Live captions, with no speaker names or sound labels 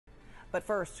But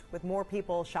first, with more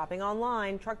people shopping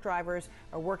online, truck drivers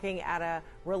are working at a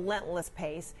relentless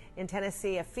pace. In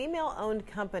Tennessee, a female-owned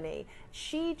company,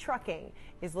 She Trucking,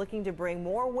 is looking to bring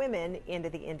more women into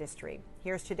the industry.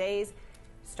 Here's today's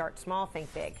Start Small,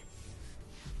 Think Big.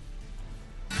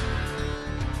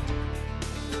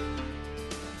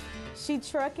 She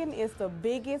Trucking is the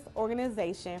biggest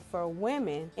organization for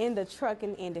women in the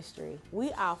trucking industry.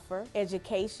 We offer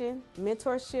education,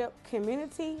 mentorship,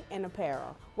 community, and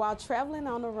apparel. While traveling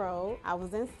on the road, I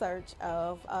was in search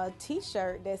of a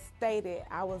t-shirt that stated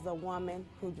I was a woman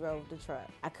who drove the truck.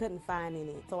 I couldn't find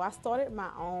any, so I started my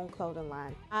own clothing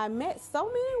line. I met so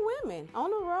many women on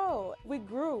the road. We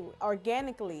grew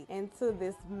organically into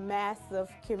this massive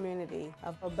community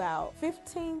of about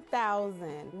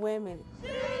 15,000 women.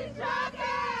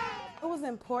 It was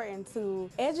important to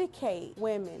educate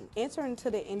women enter into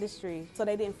the industry so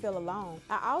they didn't feel alone.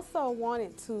 I also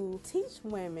wanted to teach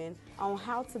women on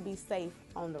how to be safe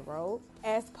on the road.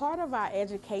 As part of our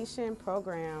education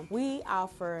program, we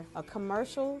offer a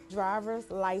commercial driver's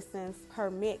license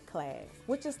permit class,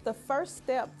 which is the first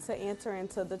step to enter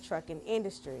into the trucking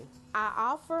industry. I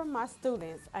offer my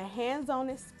students a hands-on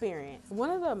experience. One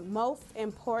of the most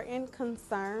important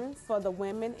concerns for the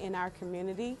women in our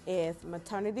community is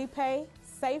maternity pay,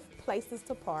 safe places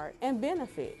to park, and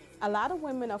benefits. A lot of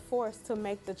women are forced to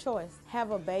make the choice,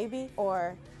 have a baby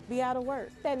or be out of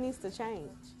work. That needs to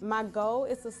change. My goal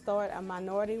is to start a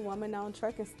minority woman-owned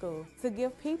trucking school to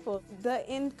give people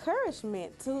the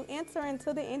encouragement to enter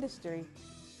into the industry.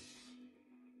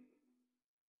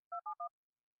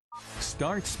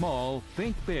 Start small,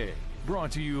 think big.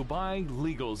 Brought to you by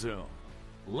LegalZoom.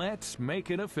 Let's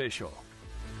make it official.